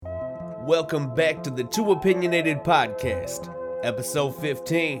Welcome back to the Too Opinionated Podcast, episode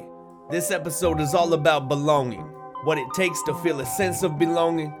 15. This episode is all about belonging, what it takes to feel a sense of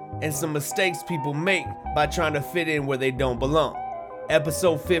belonging, and some mistakes people make by trying to fit in where they don't belong.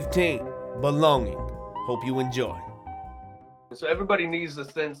 Episode 15, Belonging. Hope you enjoy. So everybody needs a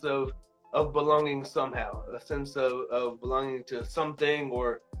sense of belonging somehow, a sense of belonging to something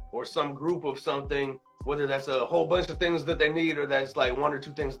or some group of something, whether that's a whole bunch of things that they need or that's like one or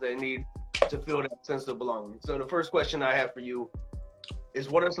two things they need to feel that sense of belonging. So the first question I have for you is,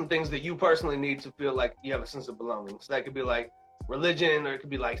 what are some things that you personally need to feel like you have a sense of belonging? So that could be like religion, or it could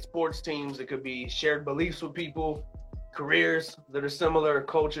be like sports teams, it could be shared beliefs with people, careers that are similar,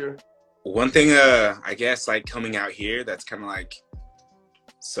 culture. One thing, I guess, like coming out here that's kind of like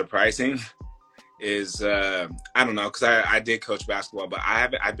surprising is, I don't know, because I did coach basketball, but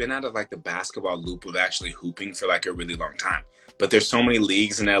I've been out of like the basketball loop of actually hooping for like a really long time. But there's so many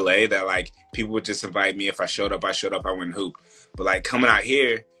leagues in LA that like people would just invite me. If I showed up, I wouldn't hoop. But like coming out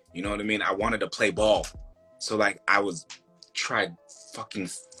here, you know what I mean? I wanted to play ball. So like I tried fucking,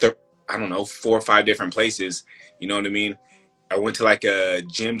 4 or 5 different places. You know what I mean? I went to like a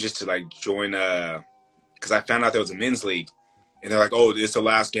gym just to like join, because I found out there was a men's league. And they're like, oh, it's the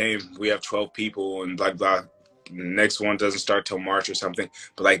last game. We have 12 people and blah, blah. The next one doesn't start till March or something.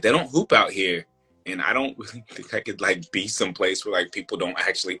 But like, they don't hoop out here. And I don't really think I could like be someplace where like people don't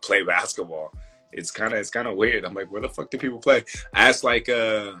actually play basketball. It's kind of weird. I'm like, where the fuck do people play? I asked like,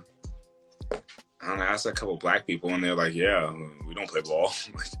 I asked a couple black people and they're like, yeah, we don't play ball.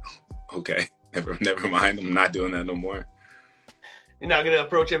 I'm like, okay, never mind. I'm not doing that no more. You're not going to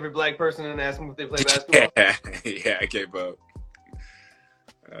approach every black person and ask them if they play basketball? Yeah, I gave up.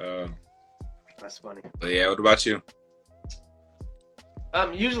 That's funny. But yeah, what about you?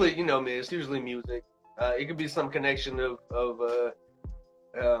 Usually, you know me, it's usually music. It could be some connection of a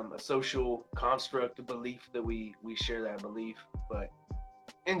social construct, a belief that we share that belief. But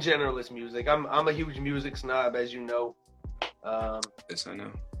in general, it's music. I'm a huge music snob, as you know. Yes, I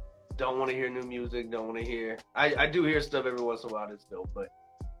know. Don't want to hear new music. Don't want to hear. I do hear stuff every once in a while that's dope, but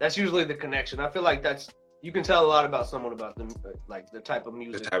that's usually the connection. I feel like you can tell a lot about someone about them, like the type of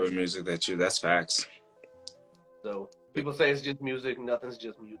music. The type of music that's facts. So people say it's just music, nothing's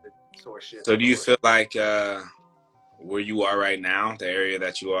just music, sort of shit. So do you feel like where you are right now, the area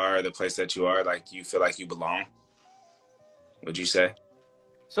that you are, the place that you are, like you feel like you belong? Would you say?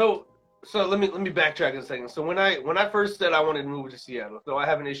 So let me backtrack a second. So when I first said I wanted to move to Seattle, so I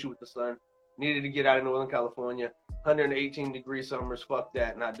have an issue with the sun, needed to get out of Northern California, 118 degree summers, fuck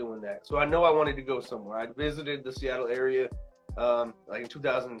that, not doing that. So I know I wanted to go somewhere. I visited the Seattle area like in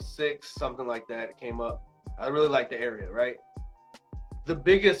 2006, something like that. It came up. I really like the area, right? The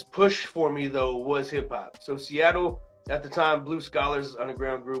biggest push for me though was hip hop. So Seattle at the time, Blue Scholars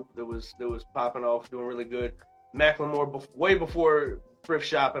underground group that was popping off, doing really good. Macklemore way before Thrift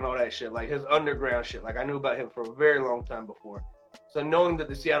Shop and all that shit, like his underground shit. Like I knew about him for a very long time before. So knowing that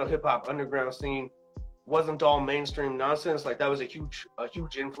the Seattle hip hop underground scene wasn't all mainstream nonsense, like that was a huge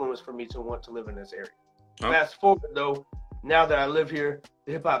influence for me to want to live in this area. Oh. Fast forward though, now that I live here,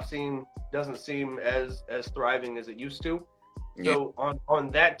 the hip hop scene doesn't seem as thriving as it used to. Yeah. So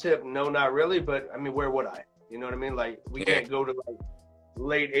on that tip, no, not really. But I mean, where would I? You know what I mean? Like we can't go to like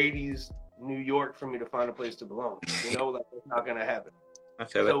late '80s New York for me to find a place to belong. You know, like it's not gonna happen. I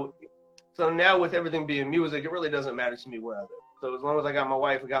feel it. So now with everything being music, it really doesn't matter to me where I live. So as long as I got my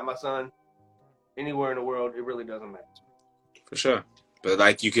wife, I got my son, anywhere in the world, it really doesn't matter to me. For sure. But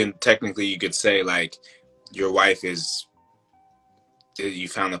like you could say like your wife is, you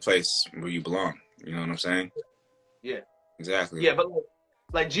found the place where you belong. You know what I'm saying? Yeah. Exactly. Yeah, but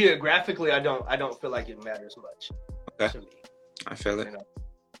like geographically, I don't feel like it matters much. Okay. To me. I feel it. You know?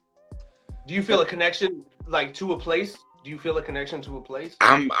 Do you feel a connection like to a place? Do you feel a connection to a place?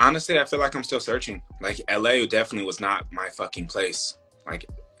 Honestly, I feel like I'm still searching. Like LA definitely was not my fucking place, like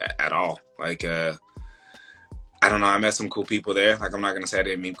at all. Like I don't know. I met some cool people there. Like I'm not gonna say I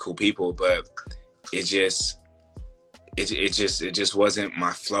didn't meet cool people, but it just wasn't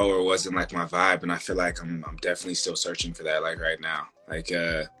my flow or wasn't like my vibe. And I feel like I'm definitely still searching for that. Like right now, like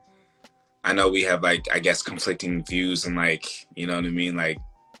I know we have like I guess conflicting views and like you know what I mean, like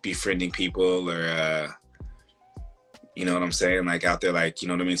befriending people or. You know what I'm saying? Like out there, like, you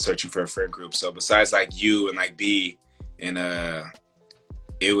know what I mean? Searching for a friend group. So besides like you and like B and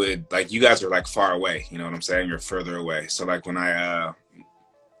it would like, you guys are like far away, you know what I'm saying? You're further away. So like when I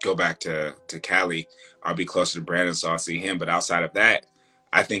go back to Cali, I'll be closer to Brandon, so I'll see him. But outside of that,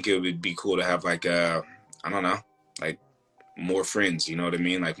 I think it would be cool to have like, I don't know, like more friends, you know what I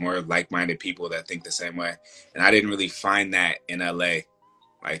mean? Like more like-minded people that think the same way. And I didn't really find that in LA.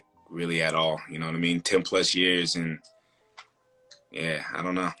 Like really at all. You know what I mean? 10 plus years, and yeah, I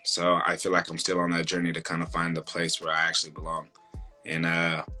don't know. So I feel like I'm still on that journey to kind of find the place where I actually belong. And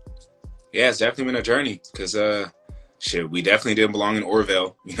yeah, it's definitely been a journey because shit, we definitely didn't belong in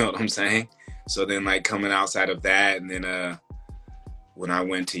Orville. You know what I'm saying? So then like coming outside of that, and then when I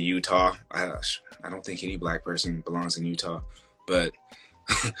went to Utah, I don't think any black person belongs in Utah, but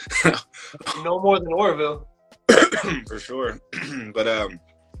no more than Orville. For sure. But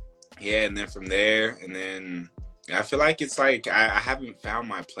yeah, and then from there, and then I feel like it's like I haven't found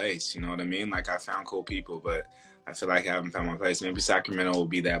my place, you know what I mean? Like I found cool people, but I feel like I haven't found my place. Maybe Sacramento will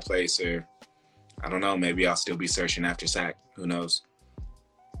be that place, or I don't know, maybe I'll still be searching after Sac. Who knows?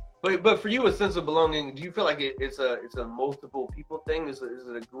 But for you, a sense of belonging, do you feel like it's a multiple people thing? Is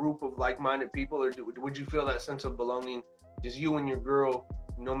it a group of like-minded people, or would you feel that sense of belonging just you and your girl,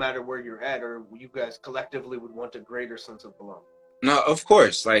 no matter where you're at, or you guys collectively would want a greater sense of belonging? No, of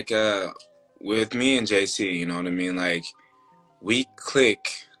course. Like with me and JC, you know what I mean? Like we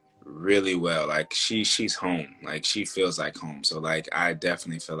click really well. Like she's home. Like she feels like home. So like I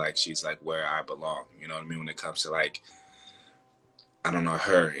definitely feel like she's like where I belong. You know what I mean? When it comes to like, I don't know,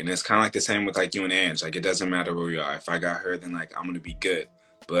 her. And it's kind of like the same with like you and Ange. Like it doesn't matter where we are. If I got her, then like I'm gonna be good.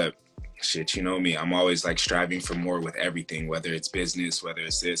 But shit, you know me. I'm always like striving for more with everything, whether it's business, whether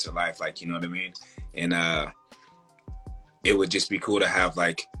it's this or life. Like, you know what I mean? And it would just be cool to have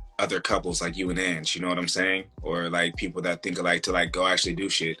like other couples like you and Ange, you know what I'm saying? Or like people that think alike to like go actually do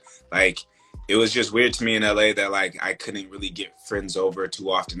shit. Like it was just weird to me in LA that like I couldn't really get friends over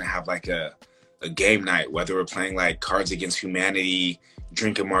too often to have like a game night, whether we're playing like Cards Against Humanity,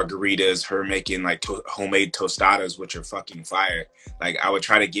 drinking margaritas, her making like homemade tostadas, which are fucking fire. Like I would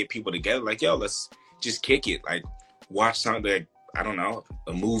try to get people together like, yo, let's just kick it. Like watch something like, I don't know,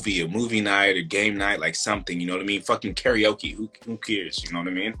 a movie night, a game night, like something, you know what I mean? Fucking karaoke, who cares, you know what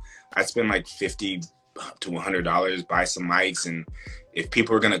I mean? I'd spend like $50 to $100, buy some mics, and if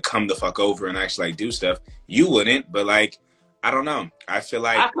people are gonna come the fuck over and actually like do stuff, you wouldn't, but like, I don't know. I feel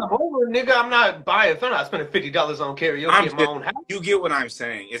like I come over, nigga. I'm not buying. I'm not spending $50 on karaoke in my own house. You get what I'm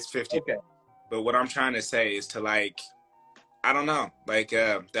saying? It's 50. Okay. But what I'm trying to say is to like, I don't know. Like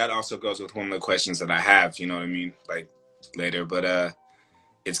that also goes with one of the questions that I have. You know what I mean? Like later, but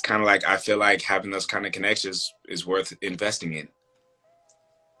it's kind of like I feel like having those kind of connections is worth investing in.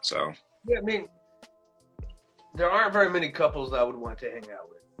 So yeah, I mean, there aren't very many couples that I would want to hang out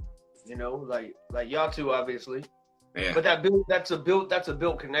with. You know, like y'all two, obviously. Yeah. But that's a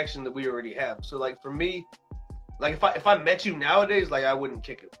built connection that we already have. So like for me, like if I met you nowadays, like I wouldn't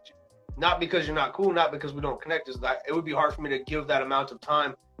kick it with you. Not because you're not cool, not because we don't connect. It's like it would be hard for me to give that amount of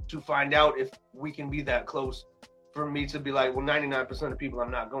time to find out if we can be that close. For me to be like, well, 99% of people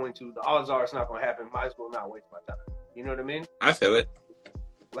I'm not going to. The odds are it's not going to happen. Might as well not waste my time. You know what I mean? I feel it.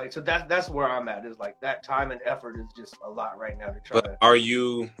 Like so that's where I'm at. Is like that time and effort is just a lot right now to try. But are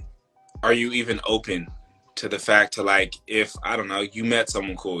you even open to the fact to like, if I don't know, you met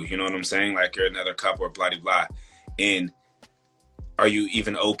someone cool, you know what I'm saying, like you're another couple or blah blah, and are you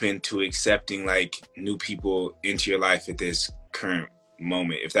even open to accepting like new people into your life at this current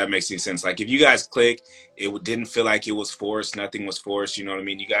moment, if that makes any sense? Like if you guys click, it didn't feel like it was forced, nothing was forced, you know what I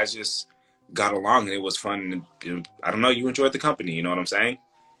mean? You guys just got along and it was fun, and I don't know, you enjoyed the company, you know what I'm saying?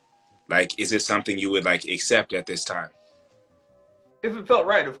 Like, is it something you would like accept at this time? If it felt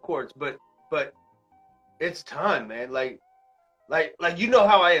right, of course, but it's time, man. Like you know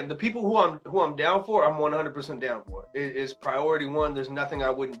how I am. The people who I'm down for, I'm 100% down for. It is priority one. There's nothing I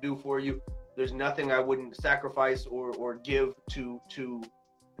wouldn't do for you. There's nothing I wouldn't sacrifice or give to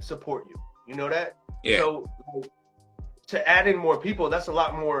support you. You know that? Yeah. So to add in more people, that's a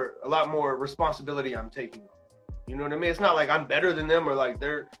lot more responsibility I'm taking. You know what I mean? It's not like I'm better than them or like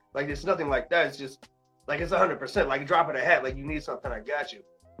they're like, it's nothing like that. It's just like it's 100%. Like dropping a hat. Like you need something, I got you.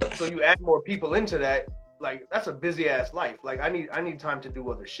 So you add more people into that. Like that's a busy ass life. Like I need time to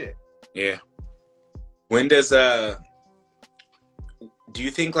do other shit. Yeah. When does do you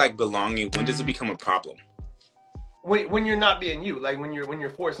think like belonging, when does it become a problem? When you're not being you, like when you're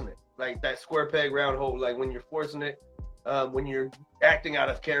forcing it, like that square peg round hole, like when you're forcing it, when you're acting out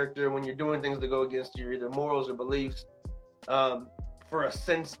of character, when you're doing things that go against your either morals or beliefs, for a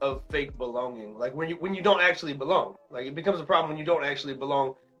sense of fake belonging, like when you don't actually belong. Like it becomes a problem when you don't actually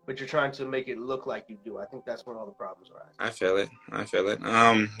belong, but you're trying to make it look like you do. I think that's when all the problems arise. I feel it.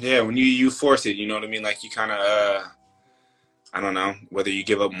 Yeah, when you force it, you know what I mean? Like you kind of, I don't know, whether you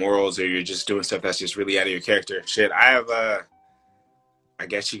give up morals or you're just doing stuff that's just really out of your character. Shit, I have, I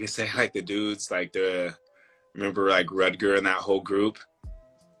guess you could say like the dudes, like remember like Rutger and that whole group?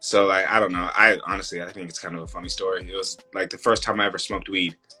 So like, I don't know. I honestly, I think it's kind of a funny story. It was like the first time I ever smoked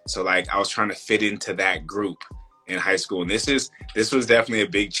weed. So like, I was trying to fit into that group in high school, and this was definitely a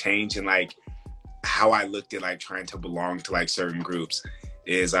big change in like how I looked at like trying to belong to like certain groups.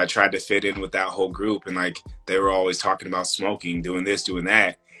 Is I tried to fit in with that whole group, and like they were always talking about smoking, doing this, doing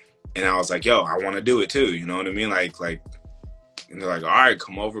that, and I was like, yo, I want to do it too. You know what I mean? Like, and they're like, all right,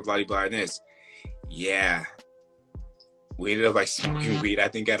 come over, blah blah, and this. Yeah, we ended up like smoking weed, I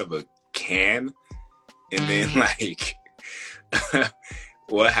think, out of a can, and then like,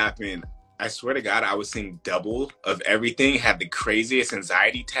 what happened? I swear to God, I was seeing double of everything. Had the craziest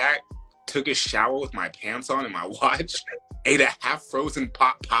anxiety attack. Took a shower with my pants on and my watch. Ate a half frozen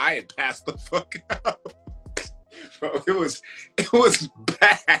pot pie and passed the fuck out. Bro, it was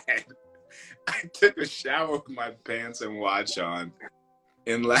bad. I took a shower with my pants and watch on,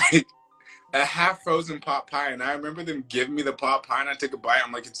 and like a half frozen pot pie. And I remember them giving me the pot pie, and I took a bite.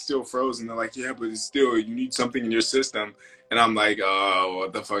 I'm like, it's still frozen. They're like, yeah, but it's still, you need something in your system. And I'm like, oh,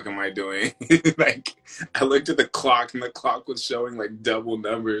 what the fuck am I doing? Like, I looked at the clock, and the clock was showing like double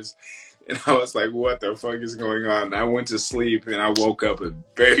numbers. And I was like, what the fuck is going on? And I went to sleep, and I woke up a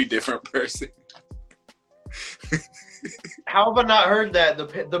very different person. How have I not heard that?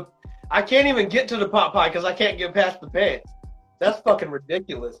 I can't even get to the pot pie because I can't get past the pants. That's fucking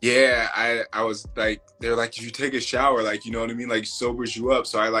ridiculous. Yeah, I was like, they're like, if you take a shower, like, you know what I mean? Like, sobers you up.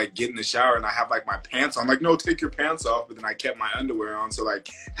 So I like get in the shower, and I have like my pants on. I'm like, no, take your pants off. But then I kept my underwear on. So like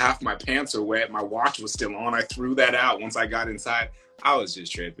half my pants are wet. My watch was still on. I threw that out once I got inside. I was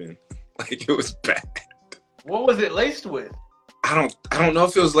just tripping. Like, it was bad. What was it laced with? I don't know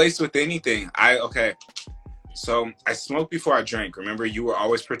if it was laced with anything. Okay. So I smoked before I drank. Remember, you were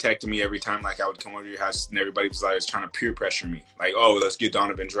always protecting me every time like I would come over to your house, and everybody was like, trying to peer pressure me. Like, oh, let's get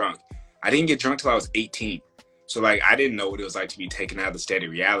Donovan drunk. I didn't get drunk till I was 18. So like, I didn't know what it was like to be taken out of the state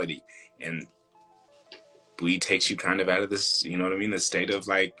of reality. And weed takes you kind of out of this, you know what I mean? The state of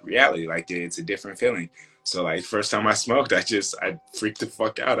like reality. Like, it's a different feeling. So like, first time I smoked, I freaked the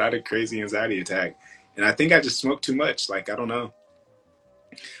fuck out. I had a crazy anxiety attack. And I think I just smoked too much. Like, I don't know.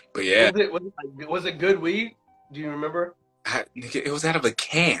 But yeah. Was it good weed? Do you remember? It was out of a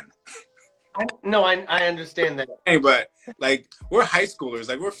can. I understand that. Hey, but like, we're high schoolers.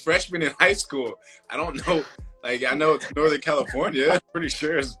 Like, we're freshmen in high school. I don't know. Like, I know it's Northern California. I'm pretty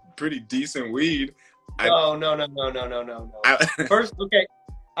sure it's pretty decent weed. No. First, okay,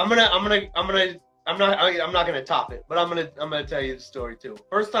 I'm not gonna top it, but I'm gonna tell you the story too.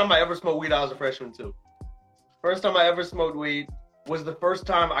 First time I ever smoked weed, I was a freshman too. First time I ever smoked weed was the first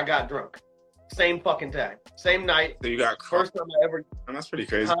time I got drunk. Same fucking time, same night. So you got crossed. First time I ever. And that's pretty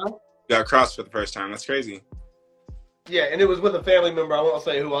crazy. Huh? You got crossed for the first time. That's crazy. Yeah, and it was with a family member. I won't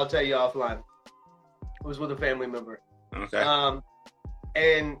say who. I'll tell you offline. It was with a family member. Okay.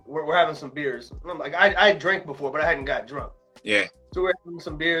 And we're having some beers. I'm like, I drank before, but I hadn't got drunk. Yeah. So we're having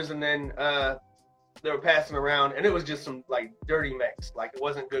some beers, and then they were passing around, and it was just some like dirty mix. Like, it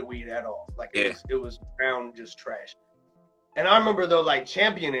wasn't good weed at all. Like, it was brown, just trash. And I remember though, like,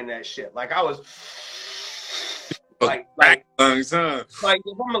 championing that shit. Like, I was like lungs, huh? Like,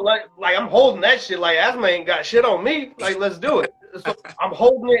 I'm holding that shit. Like, asthma ain't got shit on me. Like, let's do it. So I'm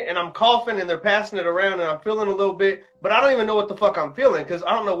holding it, and I'm coughing, and they're passing it around, and I'm feeling a little bit, but I don't even know what the fuck I'm feeling because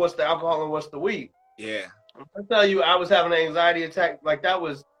I don't know what's the alcohol and what's the weed. Yeah. I tell you, I was having an anxiety attack. Like, that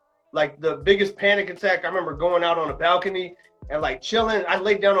was like the biggest panic attack. I remember going out on a balcony and like chilling. I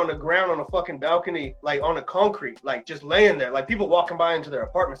laid down on the ground on a fucking balcony, like on the concrete, like just laying there. Like, people walking by into their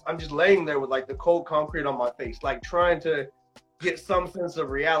apartments. I'm just laying there with like the cold concrete on my face, like trying to get some sense of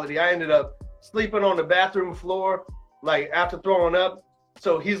reality. I ended up sleeping on the bathroom floor, like after throwing up.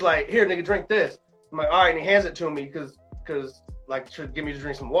 So he's like, here, nigga, drink this. I'm like, all right. And he hands it to me because like, to give me to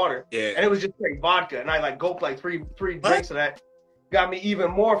drink some water. Yeah. And it was just straight vodka. And I like gulped like three drinks of that. Got me even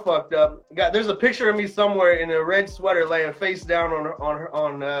more fucked up. There's a picture of me somewhere in a red sweater laying face down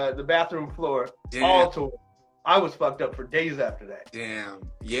on the bathroom floor. Damn. All to it. I was fucked up for days after that. Damn.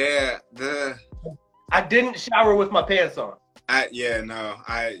 Yeah. I didn't shower with my pants on. That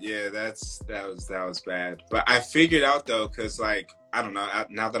was bad. But I figured out though, cause like, I don't know,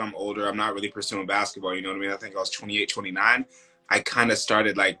 now that I'm older, I'm not really pursuing basketball, you know what I mean? I think I was 28, 29. I kind of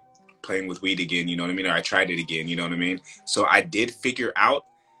started like playing with weed again, you know what I mean? Or I tried it again, you know what I mean? So I did figure out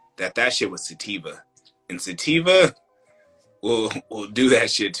that shit was sativa. And sativa will do that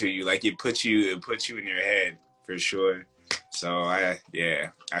shit to you. Like, it puts you in your head for sure. So I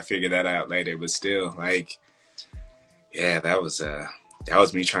figured that out later, but still, like, yeah, that was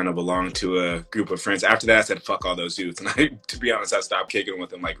me trying to belong to a group of friends. After that, I said, fuck all those dudes. And to be honest, I stopped kicking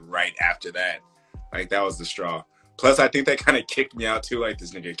with them like right after that. Like, that was the straw. Plus, I think they kind of kicked me out too. Like,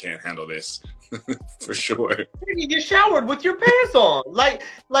 this nigga can't handle this, for sure. You showered with your pants on. Like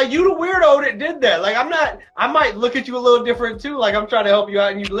you the weirdo that did that. Like, I might look at you a little different too. Like, I'm trying to help you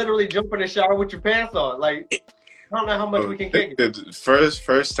out, and you literally jump in the shower with your pants on. Like, I don't know how much we can kick it.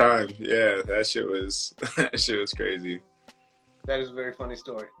 First time, yeah, that shit was crazy. That is a very funny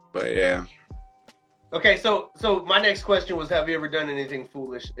story. But yeah. Okay, so my next question was, have you ever done anything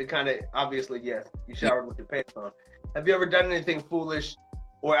foolish? It kind of, obviously, yes. You showered with your pants on. Have you ever done anything foolish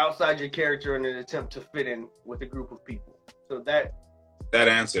or outside your character in an attempt to fit in with a group of people? So that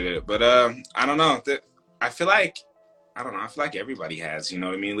answered it. But I don't know. I feel like everybody has, you know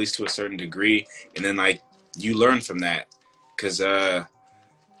what I mean? At least to a certain degree. And then, like, you learn from that. Because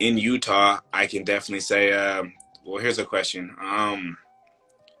in Utah, I can definitely say, well, here's a question.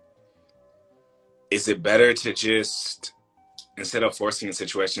 Is it better to just, instead of forcing a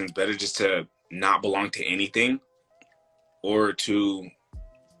situation, it's better just to not belong to anything, or to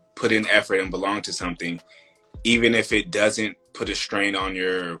put in effort and belong to something, even if it doesn't put a strain on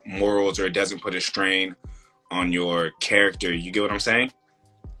your morals or it doesn't put a strain on your character? You get what I'm saying?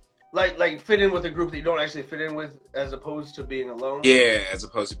 Like fit in with a group that you don't actually fit in with, as opposed to being alone? Yeah, as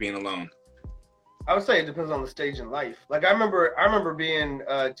opposed to being alone. I would say it depends on the stage in life. Like, I remember being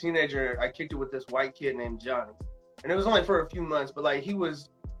a teenager. I kicked it with this white kid named Johnny, and it was only for a few months. But like, he was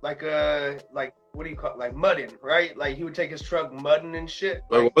like what do you call it? Like mudding, right? Like, he would take his truck mudding and shit.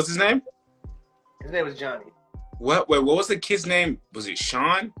 Wait, what was his name? His name was Johnny. What? Wait, what was the kid's name? Was it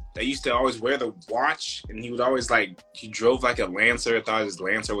Sean? That used to always wear the watch, and he would always, like, he drove like a Lancer. Thought his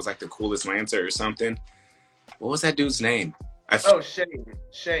Lancer was like the coolest Lancer or something. What was that dude's name?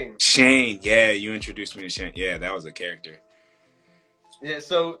 Shane. Shane, yeah, you introduced me to Shane. Yeah, that was a character. Yeah,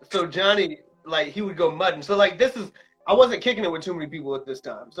 so Johnny, like, he would go mudding. So, like, I wasn't kicking it with too many people at this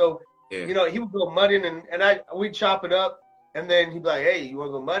time. So, yeah. You know, he would go mudding, and we'd chop it up, and then he'd be like, hey, you want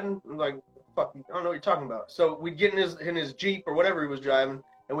to go mudding? I'm like, fuck, I don't know what you're talking about. So we'd get in his Jeep or whatever he was driving,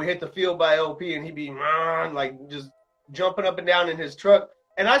 and we hit the field by LP, and he'd be, like, just jumping up and down in his truck.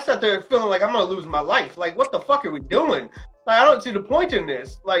 And I sat there feeling like I'm going to lose my life. Like, what the fuck are we doing? Like, I don't see the point in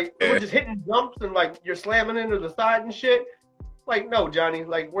this. Like, we're just hitting jumps and, like, you're slamming into the side and shit. Like, no, Johnny,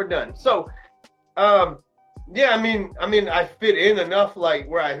 like, we're done. So, yeah, I mean, I fit in enough, like,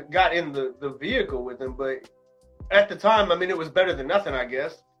 where I got in the vehicle with him. But at the time, I mean, it was better than nothing, I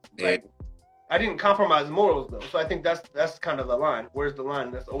guess. Like, I didn't compromise morals, though. So I think that's kind of the line. Where's the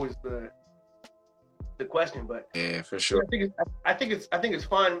line? That's always the question. But yeah, for sure. I think it's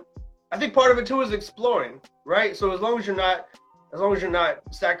fun. I think part of it too is exploring, right? So as long as you're not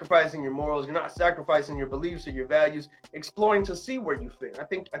sacrificing your morals, you're not sacrificing your beliefs or your values, exploring to see where you fit. I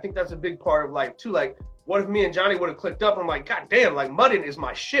think that's a big part of life too. Like, what if me and Johnny would have clicked up? I'm like, God damn, like, mudding is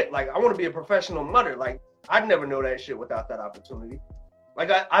my shit. Like, I want to be a professional mudder. Like, I'd never know that shit without that opportunity. Like,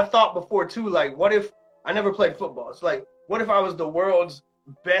 I've thought before too, like, what if I never played football? It's like, what if I was the world's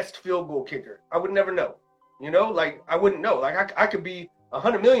best field goal kicker? I would never know. You know, like, I wouldn't know. Like, I could be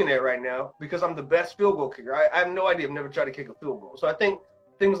 $100 millionaire right now because I'm the best field goal kicker. I have no idea. I've never tried to kick a field goal. So I think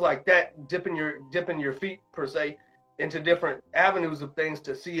things like that, dipping your feet per se into different avenues of things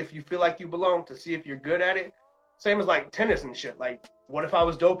to see if you feel like you belong, to see if you're good at it. Same as like tennis and shit. Like, what if I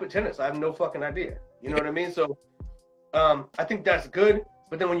was dope at tennis? I have no fucking idea. You know what I mean? So I think that's good.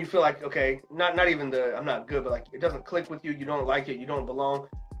 But then when you feel like, okay, not even I'm not good, but like, it doesn't click with you, you don't like it, you don't belong.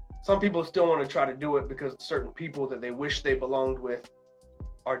 Some people still want to try to do it because certain people that they wish they belonged with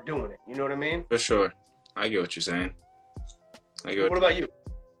are doing it. You know what I mean? For sure. I get what you're saying. What about you?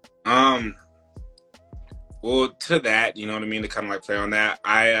 Well, to that, you know what I mean, to kind of like play on that,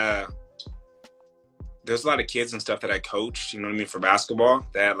 there's a lot of kids and stuff that I coached, you know what I mean, for basketball,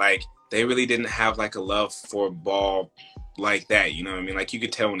 that like, they really didn't have like a love for ball like that, you know what I mean? Like, you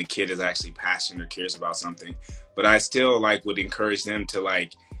could tell when a kid is actually passionate or cares about something, but I still like would encourage them to,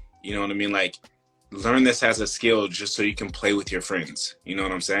 like, you know what I mean, like, learn this as a skill just so you can play with your friends. You know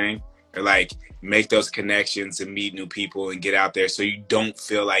what I'm saying? Or like, make those connections and meet new people and get out there so you don't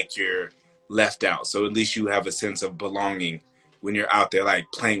feel like you're left out. So at least you have a sense of belonging when you're out there, like,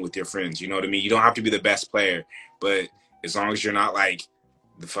 playing with your friends. You know what I mean? You don't have to be the best player, but as long as you're not like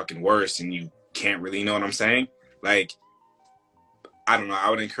the fucking worst and you can't really, you know what I'm saying? Like, I don't know. I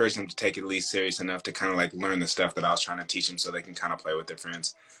would encourage them to take it at least serious enough to kind of like learn the stuff that I was trying to teach them so they can kind of play with their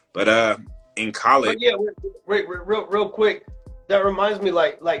friends. But in college, yeah, wait, real quick. That reminds me,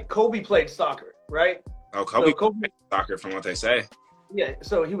 like Kobe played soccer, right? Oh, Kobe played soccer, from what they say. Yeah,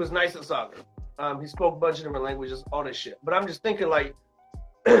 so he was nice at soccer. He spoke a bunch of different languages, all this shit. But I'm just thinking, like,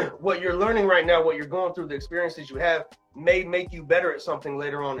 what you're learning right now, what you're going through, the experiences you have, may make you better at something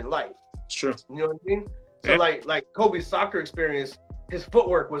later on in life. It's true. You know what I mean? So like Kobe's soccer experience, his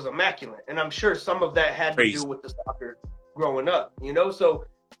footwork was immaculate, and I'm sure some of that had to do with the soccer growing up, you know. So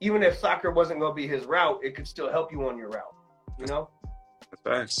even if soccer wasn't going to be his route, it could still help you on your route, you know. That's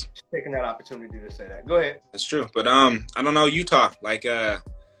facts. Just taking that opportunity to say that. Go ahead. That's true, but I don't know, Utah, like out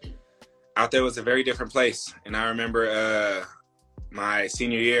there was a very different place, and I remember my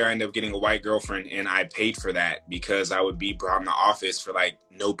senior year, I ended up getting a white girlfriend, and I paid for that because I would be brought in the office for like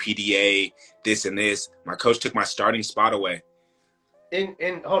no PDA, this and this. My coach took my starting spot away.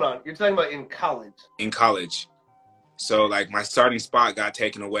 In hold on, you're talking about in college? In college. So like my starting spot got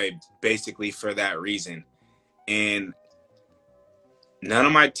taken away basically for that reason. And none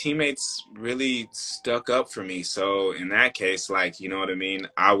of my teammates really stuck up for me. So in that case, like, you know what I mean?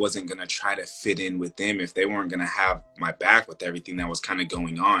 I wasn't going to try to fit in with them if they weren't going to have my back with everything that was kind of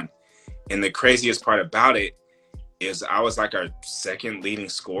going on. And the craziest part about it is I was like our second leading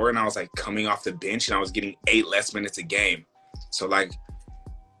scorer, and I was like coming off the bench, and I was getting 8 less minutes a game. So like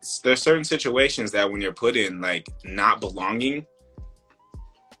there's certain situations that when you're put in, like not belonging,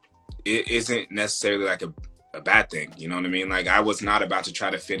 it isn't necessarily like a bad thing, you know what I mean? Like I was not about to try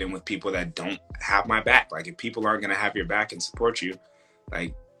to fit in with people that don't have my back. Like if people aren't going to have your back and support you,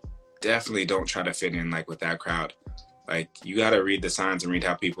 like definitely don't try to fit in like with that crowd. Like you got to read the signs and read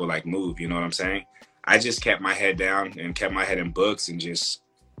how people like move, you know what I'm saying? I just kept my head down and kept my head in books and just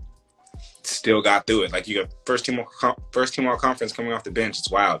still got through it. Like you got first team all conference coming off the bench,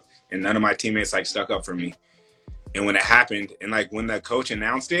 it's wild. And none of my teammates like stuck up for me. And when it happened, and like when the coach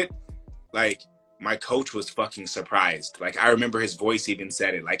announced it, like my coach was fucking surprised. Like I remember his voice even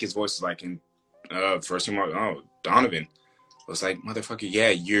said it. Like his voice was like in first team, Donovan. I was like, motherfucker, yeah,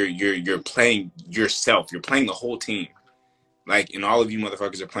 you're playing yourself. You're playing the whole team. Like, and all of you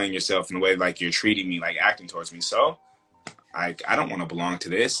motherfuckers are playing yourself in the way like you're treating me, like acting towards me. So I don't want to belong to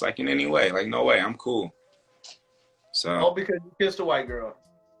this, like in any way. Like, no way, I'm cool. So all because you kissed a white girl.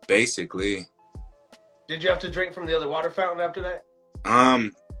 Basically. Did you have to drink from the other water fountain after that?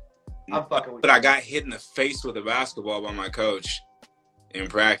 I'm fucking with but you. I got hit in the face with a basketball by my coach in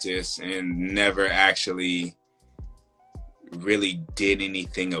practice and never actually really did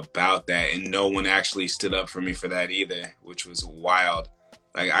anything about that. And no one actually stood up for me for that either, which was wild.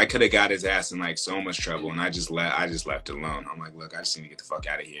 Like I could have got his ass in like so much trouble, and I just left it alone. I'm like, look, I just need to get the fuck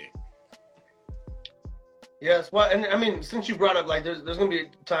out of here. Yes, well, and I mean, since you brought up like there's gonna be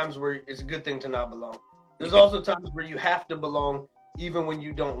times where it's a good thing to not belong. There's also times where you have to belong even when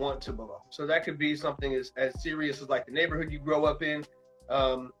you don't want to belong. So that could be something as serious as like the neighborhood you grow up in,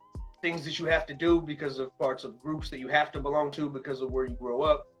 things that you have to do because of parts of groups that you have to belong to because of where you grow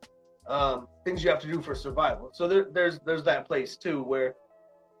up, things you have to do for survival. So there's that place too where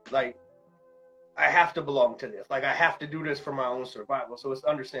like I have to belong to this. Like I have to do this for my own survival. So it's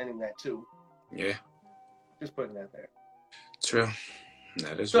understanding that too. Yeah. Just putting that there. True.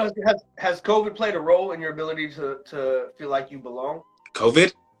 That is. So has COVID played a role in your ability to feel like you belong?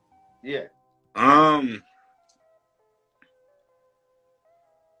 COVID? Yeah. I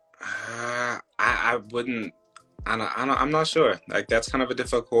wouldn't. I'm not sure. Like that's kind of a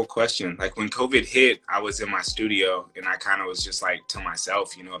difficult question. Like when COVID hit, I was in my studio and I kind of was just like to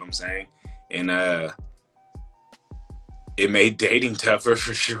myself. You know what I'm saying? And it made dating tougher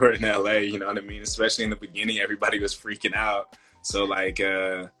for sure in LA. You know what I mean? Especially in the beginning, everybody was freaking out. So like,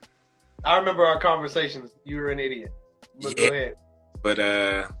 I remember our conversations. You were an idiot. But yeah, go ahead. But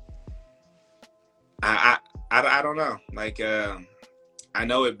I don't know. Like I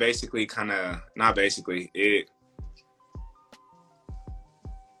know it basically kind of not basically it.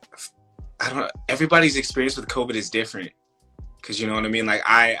 I don't. Everybody's experience with COVID is different, because you know what I mean. Like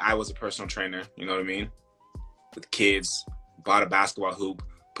I was a personal trainer. You know what I mean. With kids, bought a basketball hoop,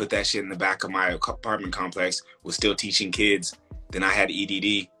 put that shit in the back of my apartment complex. Was still teaching kids. Then I had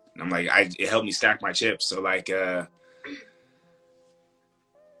EDD, and I'm like, it helped me stack my chips. So like, I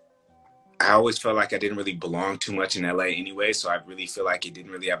always felt like I didn't really belong too much in LA anyway. So I really feel like it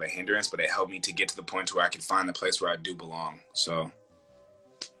didn't really have a hindrance, but it helped me to get to the point where I could find the place where I do belong. So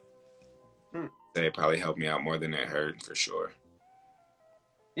it probably helped me out more than it hurt, for sure.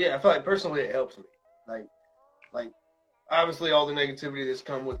 Yeah, I feel like personally it helps me. Like obviously all the negativity that's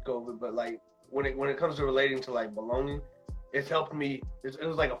come with COVID, but like when it comes to relating to like belonging, it's helped me. It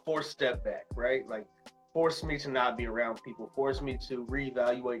was like a forced step back, right? Like forced me to not be around people, forced me to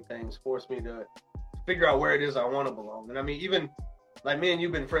reevaluate things, forced me to figure out where it is I want to belong. And I mean, even like me and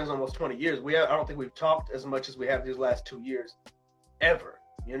you've been friends almost 20 years. I don't think we've talked as much as we have these last 2 years, ever.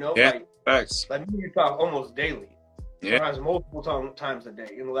 You know, yeah, like facts. Like me and you talk almost daily. Yeah, sometimes multiple times a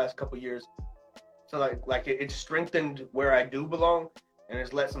day in the last couple of years. So like it strengthened where I do belong, and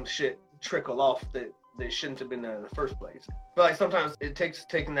it's let some shit trickle off that that shouldn't have been there in the first place. But like sometimes it takes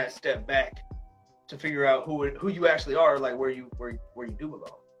taking that step back to figure out who you actually are, like where you do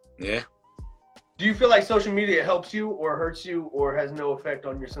belong. Yeah. Do you feel like social media helps you or hurts you or has no effect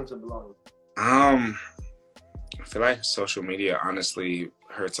on your sense of belonging? I feel like social media honestly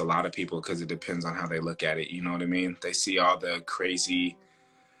hurts a lot of people because it depends on how they look at it. You know what I mean? They see all the crazy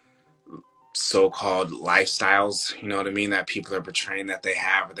so-called lifestyles, you know what I mean, that people are portraying that they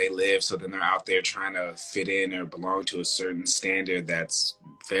have or they live. So then they're out there trying to fit in or belong to a certain standard that's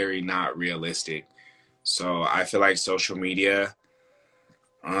very not realistic. So I feel like social media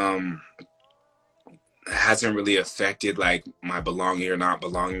hasn't really affected like my belonging or not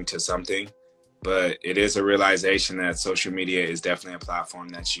belonging to something. But it is a realization that social media is definitely a platform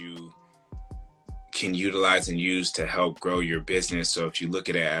that you can utilize and use to help grow your business. So if you look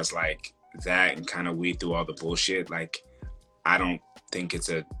at it as like that and kind of weed through all the bullshit, like I don't think it's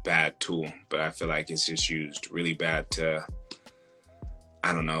a bad tool, but I feel like it's just used really bad to,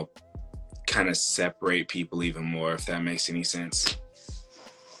 I don't know, kind of separate people even more, if that makes any sense.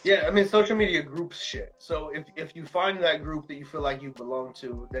 Yeah, I mean, social media groups shit. So if you find that group that you feel like you belong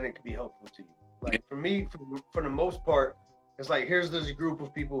to, then it can be helpful to you. Like for me, for the most part, it's like, here's this group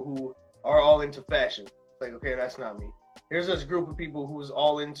of people who are all into fashion. It's like, okay, that's not me. Here's this group of people who's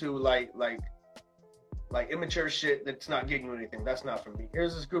all into like immature shit that's not getting you anything. That's not for me.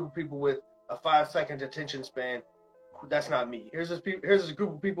 Here's this group of people with a 5-second attention span. That's not me. Here's this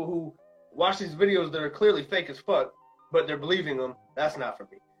group of people who watch these videos that are clearly fake as fuck, but they're believing them. That's not for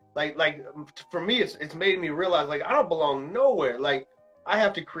me. Like for me, it's made me realize like I don't belong nowhere. Like I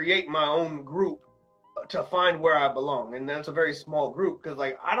have to create my own group to find where I belong, and that's a very small group because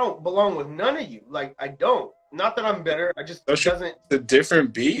like I don't belong with none of you. Like I don't. Not that I'm better. I just doesn't. The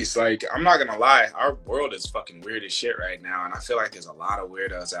different beast. Like I'm not gonna lie, our world is fucking weird as shit right now, and I feel like there's a lot of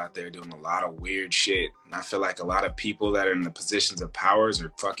weirdos out there doing a lot of weird shit. And I feel like a lot of people that are in the positions of powers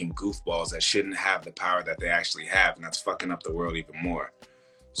are fucking goofballs that shouldn't have the power that they actually have, and that's fucking up the world even more.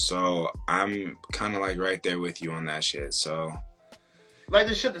 So I'm kind of like right there with you on that shit. So like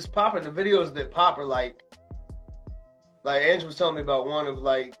the shit that's popping, the videos that pop are like Andrew was telling me about one of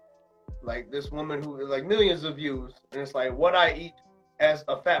like this woman who like millions of views, and it's like what I eat as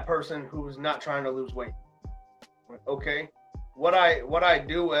a fat person who's not trying to lose weight. Okay, what I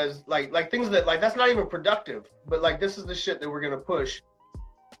do as like things that like that's not even productive, but like this is the shit that we're gonna push,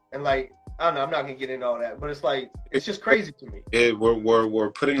 and like I don't know, I'm not gonna get into all that, but it's like it's just crazy to me.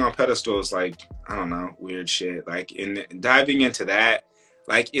 We're putting on pedestals like I don't know, weird shit. Like in diving into that,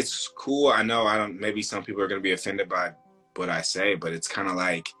 like it's cool. I know maybe some people are gonna be offended by what I say, but it's kind of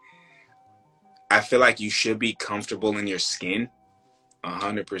like I feel like you should be comfortable in your skin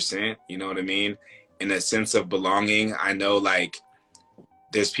 100%, you know what I mean? In a sense of belonging. I know like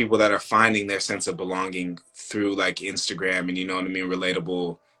there's people that are finding their sense of belonging through like Instagram and you know what I mean,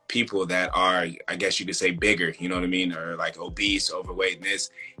 relatable people that are, I guess you could say bigger, you know what I mean? Or like obese, overweight,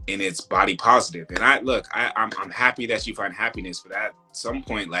 and it's body positive. And I'm happy that you find happiness, but at some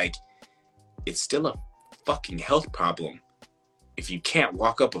point, like it's still a fucking health problem. If you can't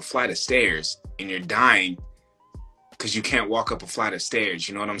walk up a flight of stairs and you're dying because you can't walk up a flight of stairs,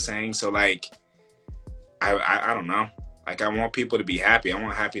 you know what I'm saying? So like, I don't know. Like I want people to be happy. I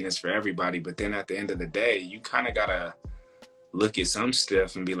want happiness for everybody. But then at the end of the day, you kind of got to look at some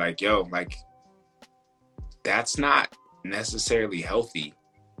stuff and be like, yo, like that's not necessarily healthy.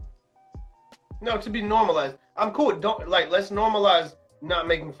 No, to be normalized. I'm cool. Don't like, let's normalize not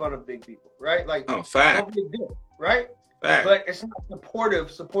making fun of big people, right? Like, oh, fact. Don't be a dick, right? Fact. But it's not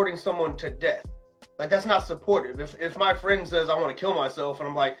supporting someone to death. Like that's not supportive. If my friend says I want to kill myself and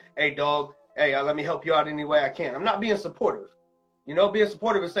I'm like, hey dog, hey, let me help you out any way I can. I'm not being supportive. You know, being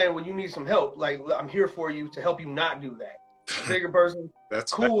supportive is saying when you need some help, like I'm here for you to help you not do that. Bigger person,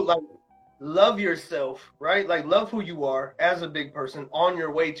 that's cool. Like love yourself, right? Like love who you are as a big person on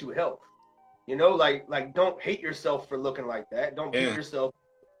your way to health. You know, like don't hate yourself for looking like that. Don't beat yourself,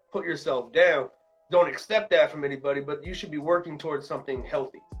 put yourself down. Don't accept that from anybody, but you should be working towards something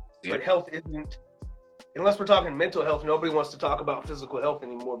healthy. Yeah. But health isn't, unless we're talking mental health, nobody wants to talk about physical health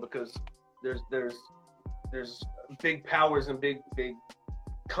anymore because there's big powers and big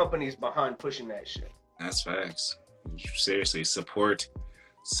companies behind pushing that shit. That's facts. Seriously, support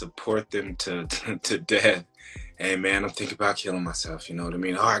them to death. Hey man, I'm thinking about killing myself. You know what I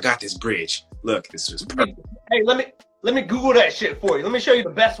mean? Oh, I got this bridge. Look, this was perfect. Hey, let me Google that shit for you. Let me show you the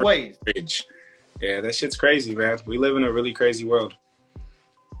best ways. Bridge. Yeah, that shit's crazy, man. We live in a really crazy world.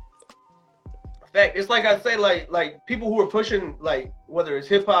 In fact, it's like I say, like people who are pushing, like whether it's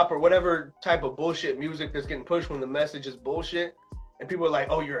hip hop or whatever type of bullshit music that's getting pushed when the message is bullshit, and people are like,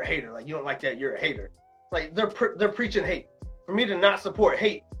 "Oh, you're a hater. Like you don't like that. You're a hater." like they're preaching hate. For me to not support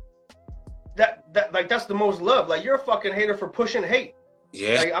hate, that's the most love. Like, you're a fucking hater for pushing hate.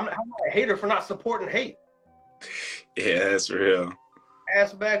 Yeah. Like, I'm not a hater for not supporting hate. Yeah, that's real.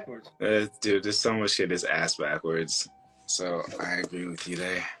 Ass backwards. Dude, there's so much shit that's ass backwards. So I agree with you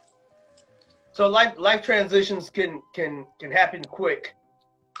there. So life transitions can happen quick,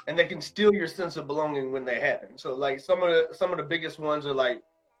 and they can steal your sense of belonging when they happen. So like some of the biggest ones are like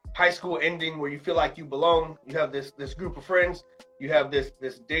high school ending, where you feel like you belong. You have this group of friends. You have this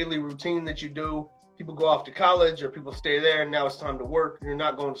daily routine that you do. People go off to college, or people stay there, and now it's time to work. You're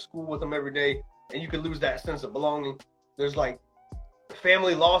not going to school with them every day, and you can lose that sense of belonging. There's like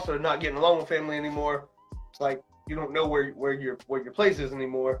family loss, or not getting along with family anymore. It's like you don't know where your place is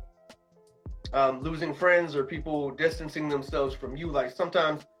anymore. Losing friends, or people distancing themselves from you. Like,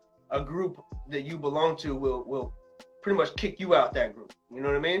 sometimes a group that you belong to will pretty much kick you out that group. You know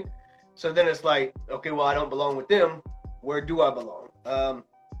what I mean? So then it's like, okay, well, I don't belong with them. Where do I belong?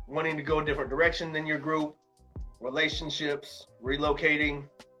 Wanting to go a different direction than your group, relationships, relocating,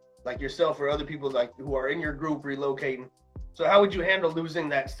 like yourself or other people like who are in your group relocating. So how would you handle losing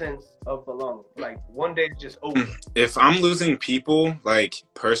that sense of belonging? Like, one day it's just over. If I'm losing people, like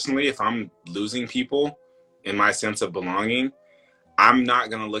personally, if I'm losing people in my sense of belonging, I'm not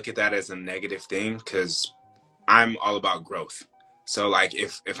going to look at that as a negative thing, because I'm all about growth. So like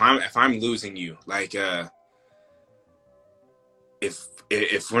if I'm losing you, like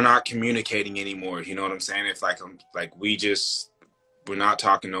if we're not communicating anymore, you know what I'm saying? If we're not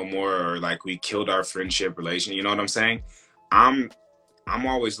talking no more, or like we killed our friendship relation, you know what I'm saying? I'm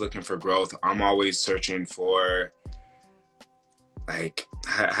always looking for growth. I'm always searching for, like,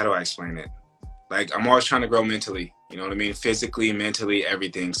 how do I explain it? Like, I'm always trying to grow mentally, you know what I mean? Physically, mentally,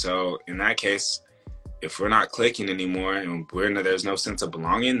 everything. So in that case, if we're not clicking anymore and there's no sense of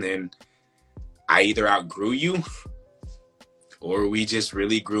belonging, then I either outgrew you, or we just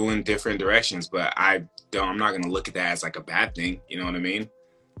really grew in different directions. But I'm not going to look at that as like a bad thing. You know what I mean?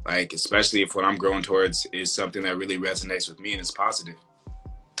 Like, especially if what I'm growing towards is something that really resonates with me and is positive.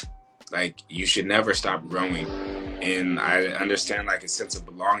 Like, you should never stop growing. And I understand, like, a sense of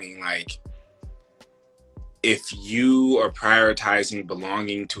belonging. Like, if you are prioritizing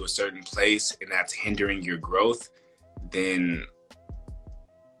belonging to a certain place and that's hindering your growth, then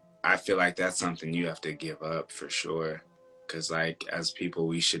I feel like that's something you have to give up for sure. Because, like, as people,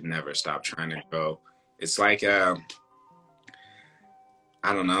 we should never stop trying to grow. It's like,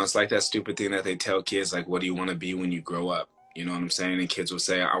 I don't know, it's like that stupid thing that they tell kids, like, what do you want to be when you grow up? You know what I'm saying? And kids will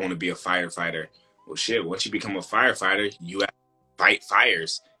say, I want to be a firefighter. Well, shit, once you become a firefighter, you have to fight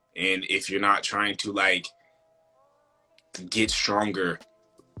fires. And if you're not trying to, like, get stronger,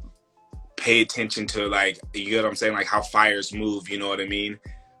 pay attention to, like, you know what I'm saying? Like, how fires move, you know what I mean?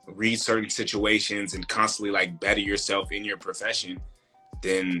 Read certain situations and constantly, like, better yourself in your profession,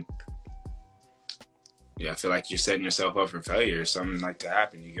 then I feel like you're setting yourself up for failure or something like to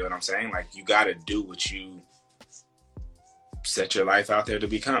happen. You get what I'm saying? Like, you got to do what you set your life out there to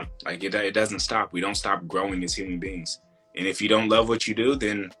become. Like, it doesn't stop. We don't stop growing as human beings. And if you don't love what you do,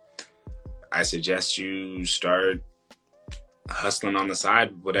 then I suggest you start hustling on the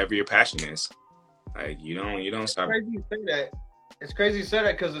side, whatever your passion is. Like, you don't stop. It's crazy you say that. It's crazy you say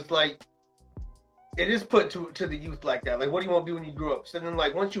that, because it's like, it is put to the youth like that. Like, what do you want to be when you grow up? So then,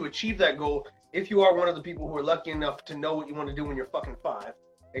 like, once you achieve that goal, if you are one of the people who are lucky enough to know what you want to do when you're fucking 5,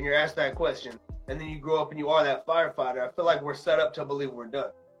 and you're asked that question, and then you grow up and you are that firefighter, I feel like we're set up to believe we're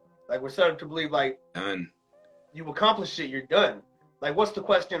done. Like, we're set up to believe, like, done. You accomplish it, you're done. Like, what's the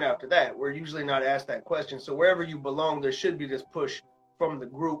question after that? We're usually not asked that question. So wherever you belong, there should be this push from the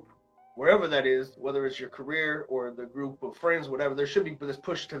group, wherever that is, whether it's your career or the group of friends, whatever, there should be this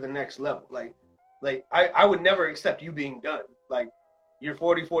push to the next level. Like I would never accept you being done. Like, you're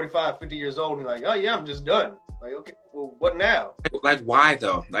 40, 45, 50 years old, and you're like, oh yeah, I'm just done. Like, okay, well, what now? Like, why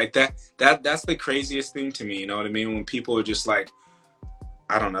though? Like, that's the craziest thing to me, you know what I mean? When people are just like,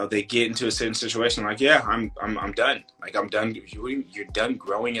 I don't know, they get into a certain situation, like, yeah, I'm done. Like, I'm done. You're done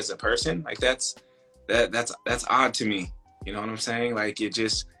growing as a person? Like, that's odd to me. You know what I'm saying? Like, it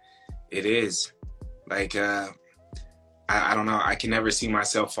is. Like, I don't know. I can never see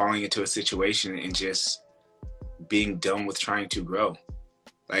myself falling into a situation and just being done with trying to grow.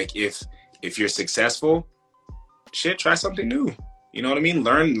 Like, if you're successful, shit, try something new. You know what I mean?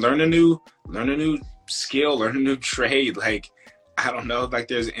 Learn a new skill, learn a new trade. Like, I don't know, like,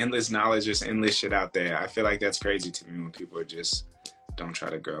 there's endless knowledge, there's endless shit out there. I feel like that's crazy to me when people just don't try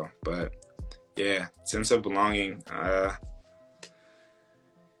to grow. But yeah, sense of belonging.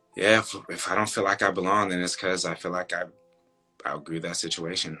 Yeah, if I don't feel like I belong, then it's because I feel like I outgrew that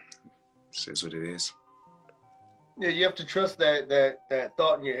situation. This is what it is. Yeah, you have to trust that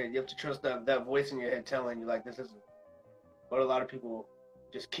thought in your head. You have to trust that voice in your head telling you like this isn't. But a lot of people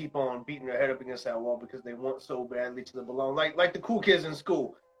just keep on beating their head up against that wall because they want so badly to belong. Like the cool kids in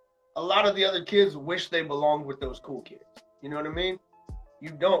school. A lot of the other kids wish they belonged with those cool kids. You know what I mean? You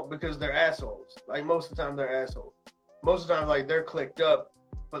don't because they're assholes. Like most of the time they're assholes. Most of the time like they're clicked up,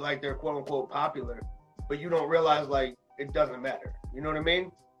 but like they're quote unquote popular. But you don't realize like it doesn't matter. You know what I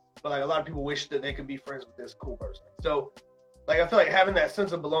mean? But like a lot of people wish that they could be friends with this cool person. So like I feel like having that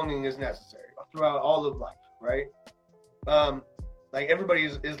sense of belonging is necessary throughout all of life, right? Like everybody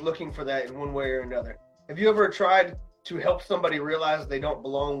is looking for that in one way or another. Have you ever tried to help somebody realize they don't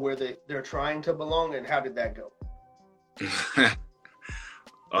belong where they're trying to belong, and how did that go?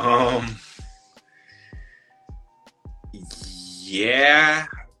 Yeah,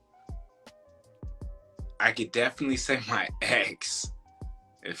 I could definitely say my ex.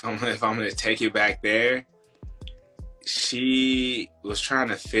 If I'm gonna take it back there, she was trying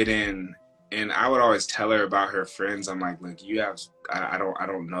to fit in, and I would always tell her about her friends. I'm like, look, I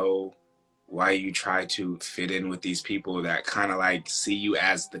don't know why you try to fit in with these people that kind of like see you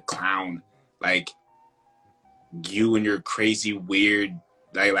as the clown, like you and your crazy weird,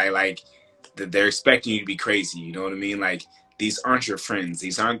 like they're expecting you to be crazy. You know what I mean? Like these aren't your friends.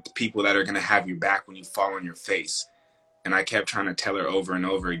 These aren't the people that are gonna have your back when you fall on your face. And I kept trying to tell her over and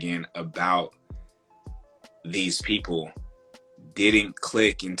over again about these people. Didn't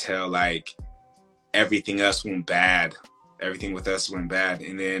click until like everything else went bad. Everything with us went bad.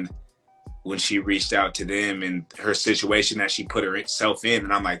 And then when she reached out to them and her situation that she put herself in,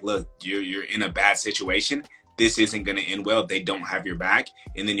 and I'm like, look, you're in a bad situation. This isn't going to end well. They don't have your back.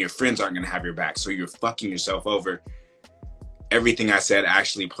 And then your friends aren't going to have your back. So you're fucking yourself over. Everything I said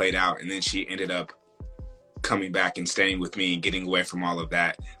actually played out. And then she ended up coming back and staying with me and getting away from all of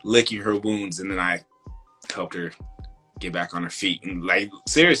that, licking her wounds. And then I helped her get back on her feet. And like,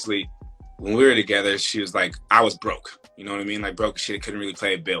 seriously, when we were together, she was like, I was broke. You know what I mean? Like broke shit, couldn't really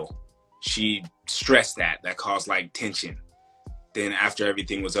pay a bill. She stressed that caused like tension. Then after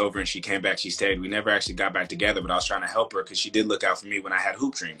everything was over and she came back, she stayed. We never actually got back together, but I was trying to help her because she did look out for me when I had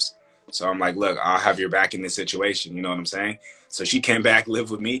hoop dreams. So I'm like, look, I'll have your back in this situation. You know what I'm saying? So she came back,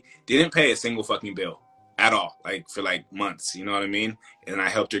 lived with me, didn't pay a single fucking bill at all, like for like months. You know what I mean? And I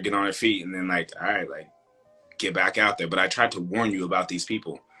helped her get on her feet and then like, all right, like get back out there. But I tried to warn you about these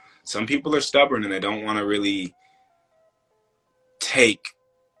people. Some people are stubborn and they don't want to really take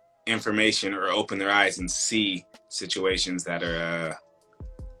information or open their eyes and see situations that are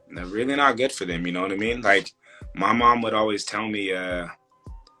they're really not good for them. You know what I mean? Like my mom would always tell me,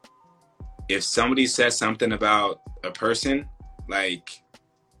 if somebody says something about a person, like,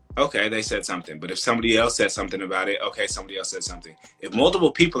 okay, they said something. But if somebody else said something about it, okay, somebody else said something. If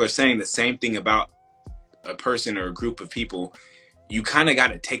multiple people are saying the same thing about a person or a group of people, you kind of got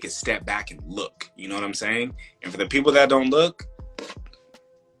to take a step back and look. You know what I'm saying? And for the people that don't look, like,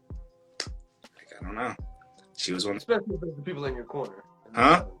 I don't know. She was one. Especially if those are people in your corner.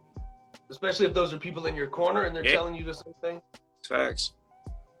 Huh? Especially if those are people in your corner and they're telling you the same thing. Facts.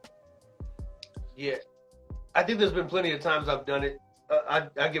 Yeah. I think there's been plenty of times I've done it.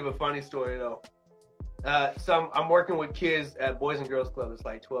 I give a funny story though. So I'm working with kids at Boys and Girls Club. It's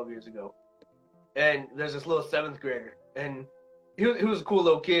like 12 years ago. And there's this little 7th grader. And he was a cool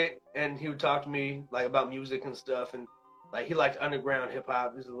little kid. And he would talk to me like about music and stuff. And like he liked underground hip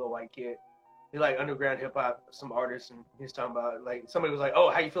hop. He's a little white kid. He liked underground hip hop, some artists. And he's talking about like somebody was like, oh,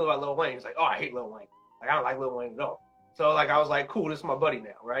 how you feel about Lil Wayne? He's like, oh, I hate Lil Wayne. Like I don't like Lil Wayne at all. So like I was like, cool, this is my buddy now,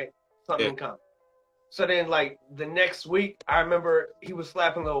 right? Something in common. So then, like, the next week, I remember he was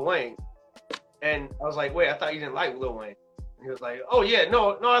slapping Lil Wayne. And I was like, wait, I thought you didn't like Lil Wayne. And he was like, oh, yeah,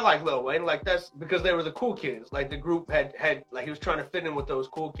 no, I like Lil Wayne. Like, that's because they were the cool kids. Like, the group had like, he was trying to fit in with those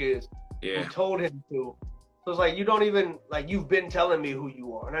cool kids who told him to. So it's like, you don't even, like, you've been telling me who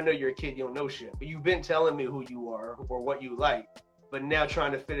you are. And I know you're a kid, you don't know shit. But you've been telling me who you are or what you like. But now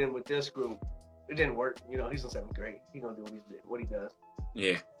trying to fit in with this group, it didn't work. You know, he's in 7th grade. He's going to do what he does.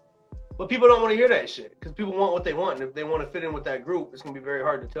 Yeah. But people don't want to hear that shit because people want what they want. And if they want to fit in with that group, it's going to be very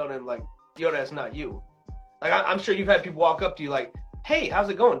hard to tell them, like, yo, that's not you. Like, I'm sure you've had people walk up to you like, hey, how's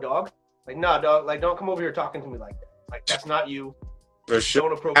it going, dog? Like, nah, dog. Like, don't come over here talking to me like that. Like, that's not you. For sure.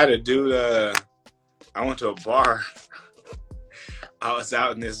 Don't approach. I had a dude, I went to a bar. I was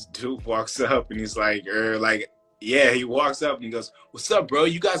out and this dude walks up and he's like, yeah, he walks up and he goes, what's up, bro?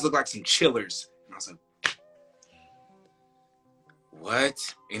 You guys look like some chillers. And I was like,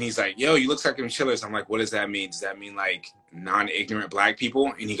 what? And he's like, yo, you look like them chillers. I'm like, what does that mean? Does that mean like non-ignorant black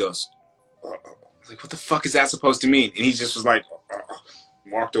people? And he goes, I was like, what the fuck is that supposed to mean? And he just was like,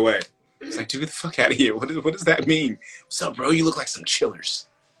 walked away. It's like, dude, get the fuck out of here. What does that mean? What's up, bro? You look like some chillers.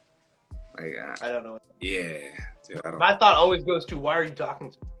 Like, I don't know. Yeah. Dude, my thought always goes to, why are you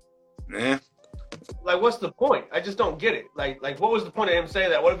talking to me? Yeah. Like, what's the point? I just don't get it. Like, what was the point of him saying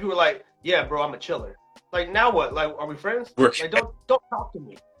that? What if you were like, yeah, bro, I'm a chiller? Like, now what? Like, are we friends? Like, don't talk to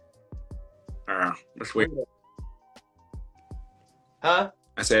me. That's weird. Huh?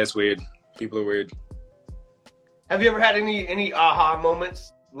 I say it's weird. People are weird. Have you ever had any aha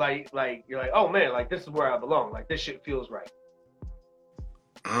moments? Like you're like, oh man, like this is where I belong. Like this shit feels right.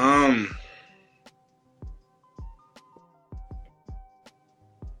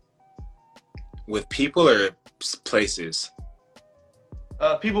 With people or places?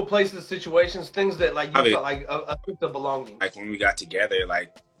 People, places, situations, things that like you felt like a sense of belonging. Like when we got together,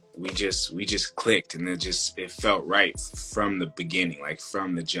 like we just clicked, and it felt right from the beginning, like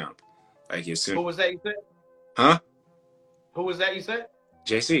from the jump. Like as soon. Who was that you said? Huh? Who was that you said?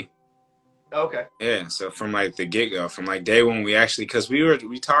 JC. Okay. Yeah. So from like the get-go, from like day one, we actually, cause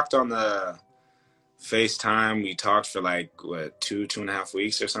we talked on the FaceTime. We talked for like what 2.5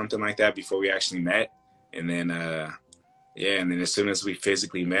 weeks or something like that before we actually met, and then yeah, and then as soon as we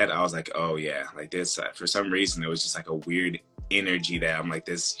physically met, I was like, oh yeah, like this. For some reason, there was just like a weird energy that I'm like,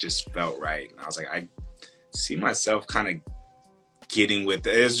 this just felt right. And I was like, I see myself kind of getting with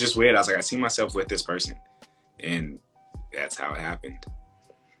it. It was just weird. I was like, I see myself with this person, and that's how it happened.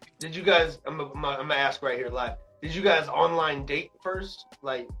 Did you guys? I'm gonna ask right here live. Did you guys online date first?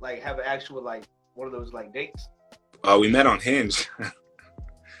 Like have an actual like one of those like dates? We met on Hinge.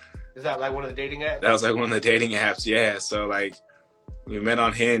 Is that like one of the dating apps? That was like one of the dating apps, yeah. So like we met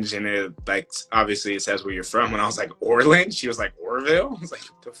on Hinge, and it like obviously it says where you're from, and I was like, Orland? She was like, Orville? I was like,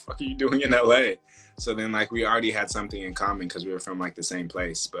 what the fuck are you doing in LA? So then like we already had something in common because we were from like the same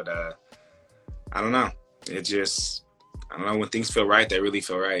place. But I don't know. It just, I don't know, when things feel right, they really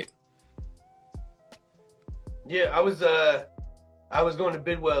feel right. Yeah, I was going to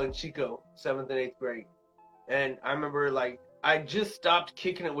Bidwell in Chico, 7th and 8th grade. And I remember like I just stopped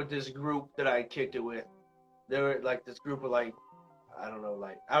kicking it with this group that I kicked it with. They were like this group of like, I don't know,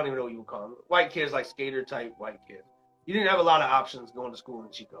 like I don't even know what you would call them. White kids, like skater type white kids. You didn't have a lot of options going to school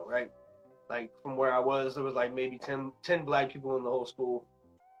in Chico, right? Like from where I was, there was like maybe 10 black people in the whole school.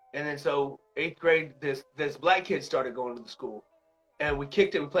 And then so 8th grade, this black kid started going to the school. And we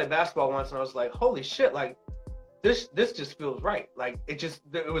kicked it, we played basketball once, and I was like, holy shit, like this just feels right. Like it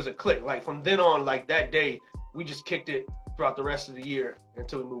was a click. Like from then on, like that day, we just kicked it throughout the rest of the year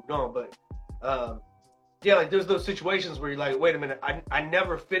until we moved on. But yeah, like there's those situations where you're like, wait a minute, I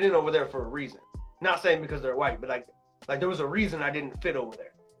never fit in over there for a reason. Not saying because they're white, but like there was a reason I didn't fit over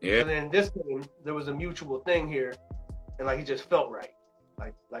there. Yeah. And then this game, there was a mutual thing here, and like it just felt right.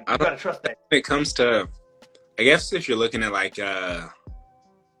 Like you gotta trust that. When it comes to, I guess if you're looking at like I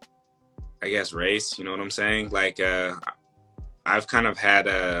guess race, you know what I'm saying? Like I've kind of had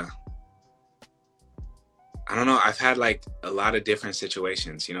I don't know, I've had like a lot of different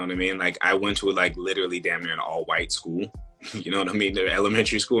situations, you know what I mean? Like I went to like literally damn near an all white school, you know what I mean? The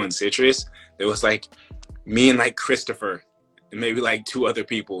elementary school in Citrus, there was like me and like Christopher and maybe like 2 other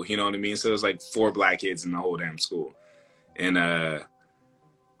people, you know what I mean? So there was like 4 black kids in the whole damn school. And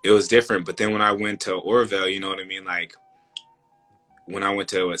it was different. But then when I went to Orville, you know what I mean? Like when I went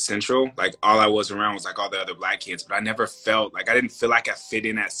to Central, like all I was around was like all the other black kids, but I never felt like, I didn't feel like I fit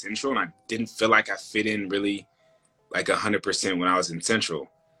in at Central, and I didn't feel like I fit in really like 100% when I was in Central.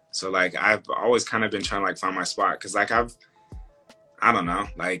 So like I've always kind of been trying to like find my spot, because like I don't know,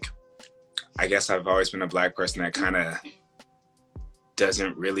 like I guess I've always been a black person that kind of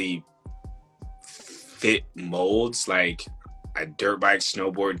doesn't really fit molds. Like I dirt bike,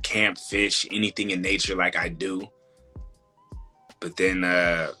 snowboard, camp, fish, anything in nature like I do. But then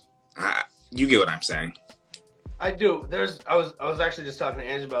you get what I'm saying. I do. I was actually just talking to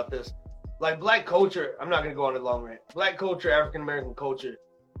Angie about this. Like black culture, I'm not gonna go on a long rant. Black culture, African American culture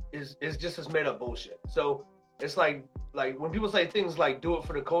is just as made up bullshit. So it's like when people say things like do it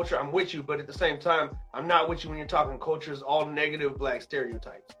for the culture, I'm with you, but at the same time, I'm not with you when you're talking cultures all negative black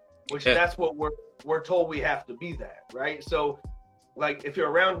stereotypes. Which that's what we're told we have to be that, right? So like if you're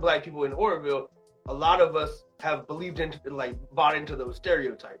around black people in Oroville, a lot of us have bought into those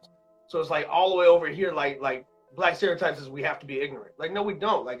stereotypes. So it's like all the way over here, like black stereotypes is we have to be ignorant. Like, no, we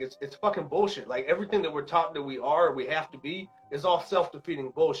don't. Like it's fucking bullshit. Like everything that we're taught that we are, or we have to be, is all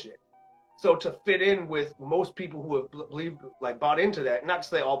self-defeating bullshit. So to fit in with most people who have bought into that, not to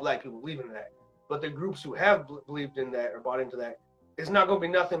say all black people believe in that, but the groups who have believed in that or bought into that, it's not going to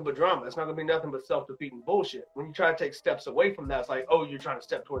be nothing but drama. It's not going to be nothing but self-defeating bullshit. When you try to take steps away from that, it's like, oh, you're trying to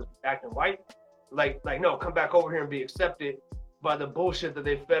step towards acting white. Like no, come back over here and be accepted by the bullshit that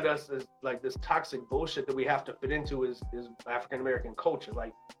they fed us as like this toxic bullshit that we have to fit into is African American culture.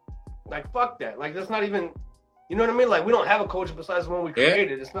 Like fuck that. Like that's not even, you know what I mean? Like we don't have a culture besides the one we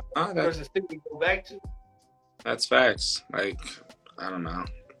created. It's not there's this thing we go back to. That's facts. Like I don't know.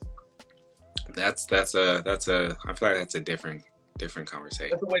 That's a I feel like that's a different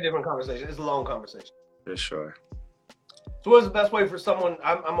conversation. That's a way different conversation. It's a long conversation. For sure. So what's the best way for someone,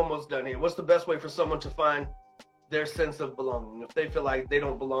 I'm almost done here. What's the best way for someone to find their sense of belonging? If they feel like they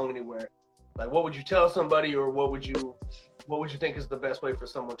don't belong anywhere, like what would you tell somebody, or what would you think is the best way for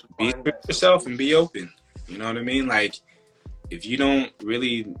someone to find be yourself and be open? You know what I mean? Like if you don't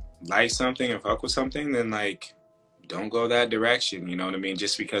really like something or fuck with something, then like don't go that direction. You know what I mean?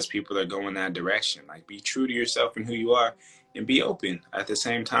 Just because people are going that direction, like be true to yourself and who you are, and be open at the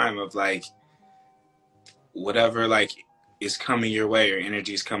same time of like whatever like is coming your way or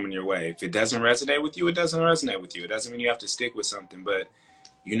energy is coming your way. If it doesn't resonate with you, it doesn't resonate with you. It doesn't mean you have to stick with something, but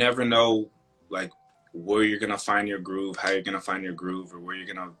you never know like where you're gonna find your groove, how you're gonna find your groove, or where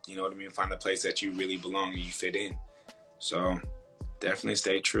you're gonna, you know what I mean, find the place that you really belong and you fit in. So definitely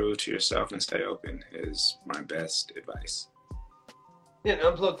stay true to yourself and stay open is my best advice. Yeah, and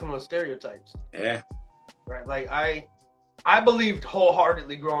unplug from those stereotypes. Yeah. Right. Like I believed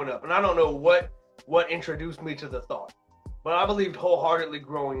wholeheartedly growing up, and I don't know what introduced me to the thought, but I believed wholeheartedly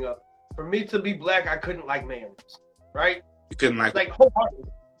growing up. For me to be black, I couldn't like mayonnaise. Right? You couldn't like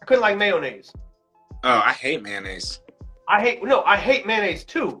wholeheartedly. I couldn't like mayonnaise. Oh, I hate mayonnaise. I hate mayonnaise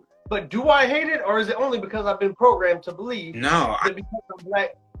too. But do I hate it, or is it only because I've been programmed to believe that because I'm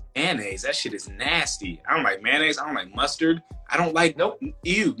black? Mayonnaise, that shit is nasty. I don't like mayonnaise. I don't like mustard. I don't like. Nope.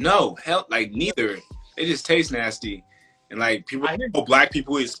 Ew. No. Hell, like neither. They just taste nasty. And like people, black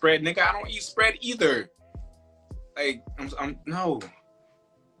people eat spread. Nigga, I don't eat spread either. Like I'm no.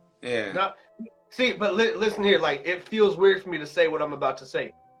 Yeah. No. See, but listen here. Like it feels weird for me to say what I'm about to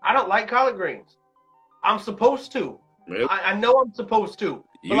say. I don't like collard greens. I'm supposed to. Really? I know I'm supposed to.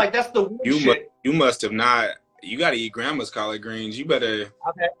 But like that's the weird shit. You must have not. You got to eat grandma's collard greens. You better.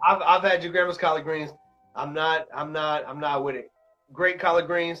 I've had your grandma's collard greens. I'm not with it. Great collard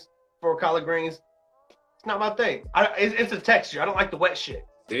greens, for collard greens. It's not my thing. It's a texture. I don't like the wet shit.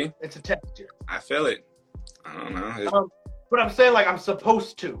 See? It's a texture. I feel it. I don't know. But I'm saying like I'm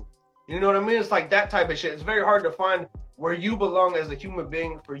supposed to. You know what I mean? It's like that type of shit. It's very hard to find where you belong as a human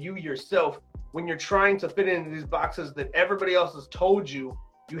being for you yourself when you're trying to fit into these boxes that everybody else has told you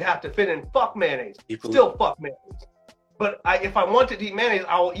have to fit in. Fuck mayonnaise. Still fuck mayonnaise. But if I want to eat mayonnaise,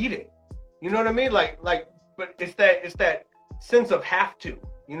 I will eat it. You know what I mean? Like, but it's that sense of have to.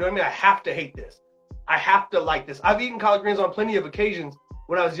 You know what I mean? I have to hate this. I have to like this. I've eaten collard greens on plenty of occasions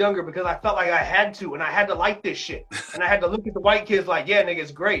when I was younger because I felt like I had to, and I had to like this shit. And I had to look at the white kids like, yeah, nigga,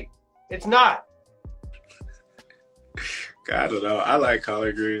 it's great. It's not. God, I don't know. I like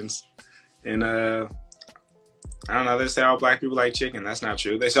collard greens. And I don't know, they say all black people like chicken. That's not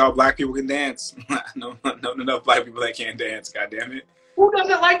true. They say all black people can dance. No enough black people that can't dance, god damn it. Who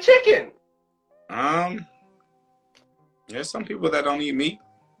doesn't like chicken? There's some people that don't eat meat.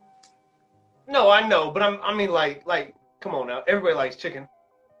 No, I know, but I mean like come on now. Everybody likes chicken.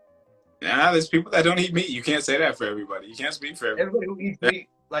 Nah, there's people that don't eat meat. You can't say that for everybody. You can't speak for everybody. Everybody who eats meat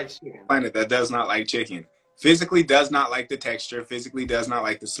likes chicken. Planet that does not like chicken. Physically does not like the texture. Physically does not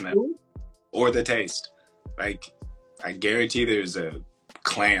like the smell. Ooh. Or the taste. Like, I guarantee there's a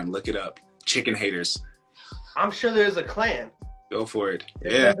clan. Look it up. Chicken haters. I'm sure there's a clan. Go for it. It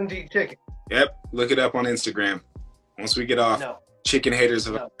doesn't eat chicken. Yep. Look it up on Instagram. Once we get off. No. Chicken haters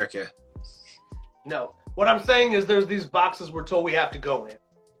of America. No. What I'm saying is there's these boxes we're told we have to go in.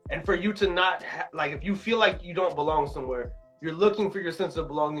 And for you to not, like, if you feel like you don't belong somewhere, you're looking for your sense of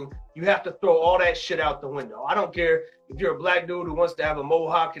belonging, you have to throw all that shit out the window. I don't care if you're a black dude who wants to have a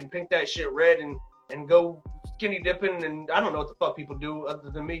mohawk and paint that shit red and go skinny dipping, and I don't know what the fuck people do other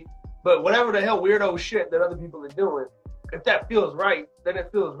than me. But whatever the hell weirdo shit that other people are doing, if that feels right, then it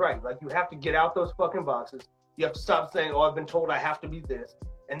feels right. Like, you have to get out those fucking boxes. You have to stop saying, oh, I've been told I have to be this.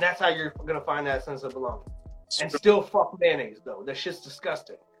 And that's how you're going to find that sense of belonging. And still fuck mayonnaise, though. That shit's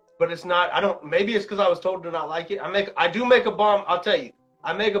disgusting. But it's not, maybe it's because I was told to not like it. I do make a bomb, I'll tell you.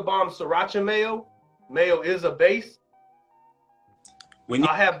 I make a bomb sriracha mayo. Mayo is a base. I'll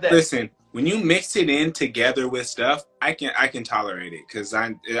have that. Listen, when you mix it in together with stuff, I can tolerate it. Because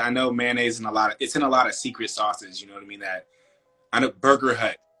I know mayonnaise it's in a lot of secret sauces, you know what I mean? That I know Burger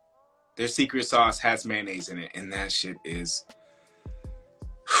Hut, their secret sauce has mayonnaise in it. And that shit is...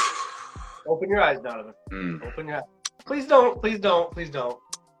 Open your eyes, Donovan. Open your eyes. Please don't.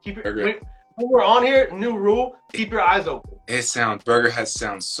 Keep it. When we're on here, new rule: keep your eyes open. Burger Hut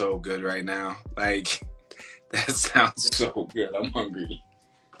sounds so good right now. Like That sounds so good. I'm hungry.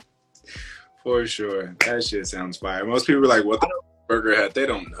 For sure. That shit sounds fire. Most people are like, what the burger hat? They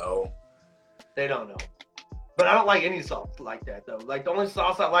don't know. They don't know. But I don't like any sauce like that though. Like the only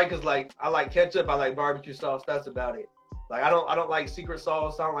sauce I like is like I like ketchup, I like barbecue sauce. That's about it. Like I don't like secret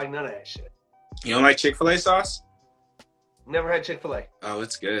sauce. I don't like none of that shit. You don't like Chick-fil-A sauce? Never had Chick-fil-A. Oh,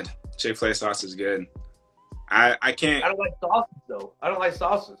 it's good. Chick-fil-A sauce is good. I can't. I don't like sauces though. I don't like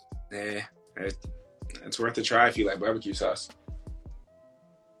sauces. Yeah, it's worth a try if you like barbecue sauce.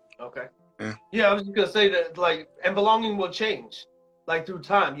 Okay. Yeah, I was just gonna say that like, and belonging will change. Like through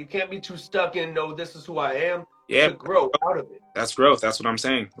time, you can't be too stuck in. No, this is who I am. Yeah, to grow out of it. That's growth. That's what I'm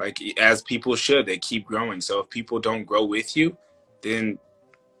saying. Like as people should, they keep growing. So if people don't grow with you, then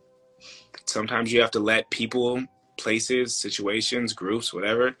sometimes you have to let people, places, situations, groups,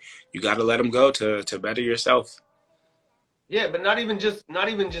 whatever. You got to let them go to better yourself. Yeah, but not even just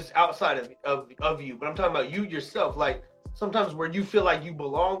outside of you. But I'm talking about you yourself. Like sometimes where you feel like you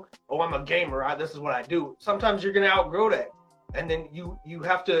belong. Oh, I'm a gamer. This is what I do. Sometimes you're gonna outgrow that. And then you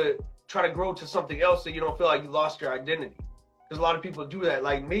have to try to grow to something else so you don't feel like you lost your identity. Because a lot of people do that.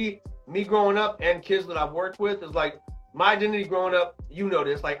 Like me growing up and kids that I've worked with is like my identity growing up, you know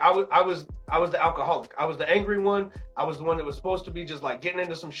this. Like I was the alcoholic. I was the angry one. I was the one that was supposed to be just like getting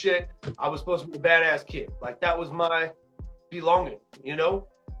into some shit. I was supposed to be a badass kid. Like that was my belonging, you know?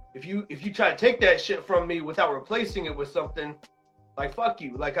 If you try to take that shit from me without replacing it with something, like fuck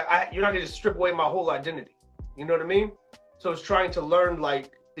you. Like you're not gonna just strip away my whole identity. You know what I mean? So it's trying to learn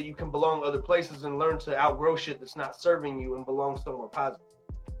like that you can belong other places and learn to outgrow shit that's not serving you and belong somewhere positive.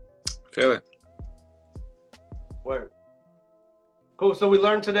 Feel it. Word. Cool. So we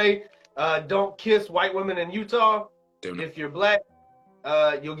learned today, don't kiss white women in Utah. If you're black,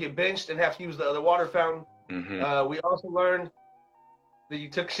 you'll get benched and have to use the other water fountain. Mm-hmm. We also learned that you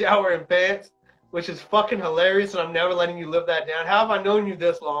took a shower in pants, which is fucking hilarious, and I'm never letting you live that down. How have I known you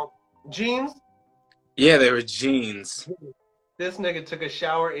this long? Jeans? Yeah, they were jeans. This nigga took a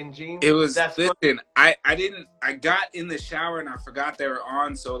shower in jeans. It was, listen, I got in the shower and I forgot they were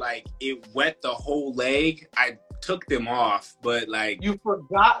on, so like it wet the whole leg. I took them off, but like. You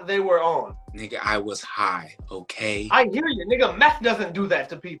forgot they were on. Nigga, I was high, okay? I hear you. Nigga, meth doesn't do that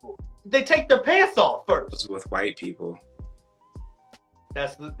to people. They take their pants off first. It was with white people.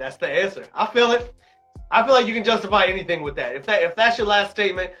 That's the answer. I feel it. I feel like you can justify anything with that. If that's your last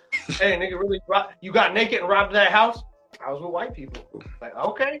statement, hey nigga, really, you got naked and robbed that house? I was with white people. Like,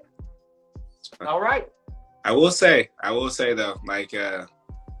 okay, all right. I will say though, like, yeah,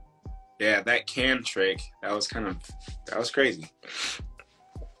 that can trick, that was crazy.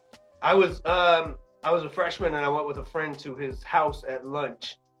 I was a freshman and I went with a friend to his house at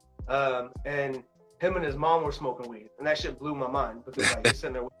lunch, and him and his mom were smoking weed, and that shit blew my mind because like he's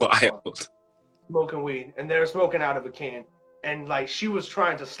sitting there with wild. Smoking weed, and they were smoking out of a can, and like she was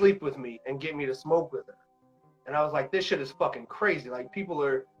trying to sleep with me and get me to smoke with her, and I was like, this shit is fucking crazy. Like people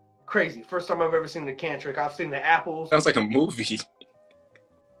are crazy. First time I've ever seen the can trick. I've seen the apples. Sounds like a movie.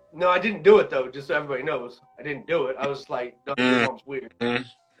 No, I didn't do it though. Just so everybody knows, I didn't do it. I was like, no, your mom's weird.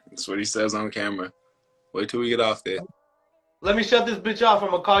 That's what he says on camera. Wait till we get off there. Let me shut this bitch off.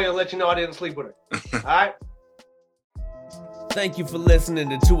 I'm gonna call you and let you know I didn't sleep with her. All right. Thank you for listening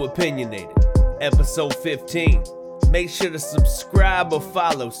to Too Opinionated, episode 15. Make sure to subscribe or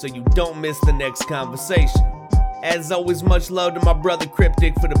follow so you don't miss the next conversation. As always, much love to my brother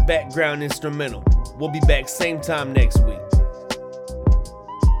Cryptic for the background instrumental. We'll be back same time next week.